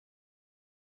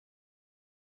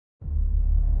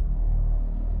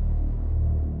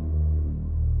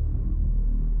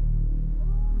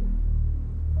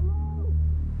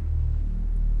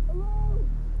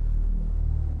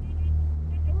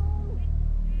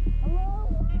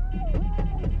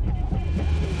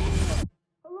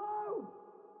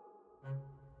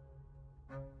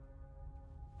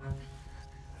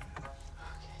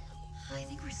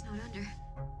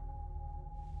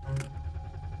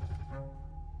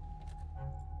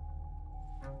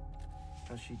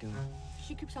How's she doing?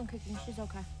 She keeps on kicking. She's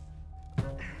okay.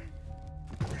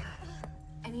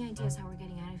 Any ideas how we're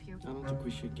getting out of here? I don't think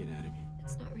we should get out of here.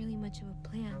 It's not really much of a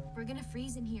plan. We're gonna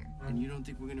freeze in here. And you don't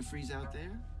think we're gonna freeze out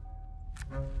there?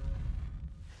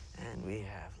 And we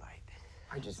have light.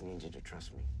 I just need you to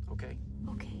trust me, okay?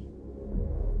 Okay.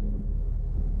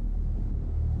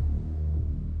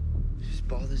 Just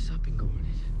ball this up and go on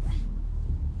it.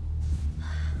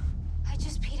 I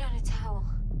just peed on a towel.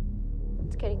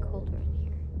 It's getting colder in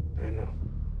here. I know.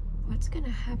 What's gonna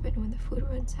happen when the food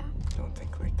runs out? Don't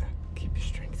think like that. Keep your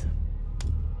strength up.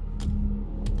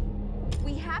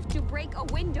 We have to break a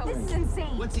window. This is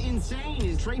insane. What's insane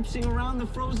is traipsing around the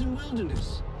frozen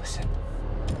wilderness. Listen.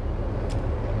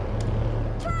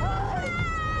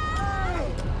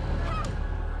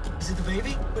 Is it the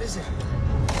baby? What is it?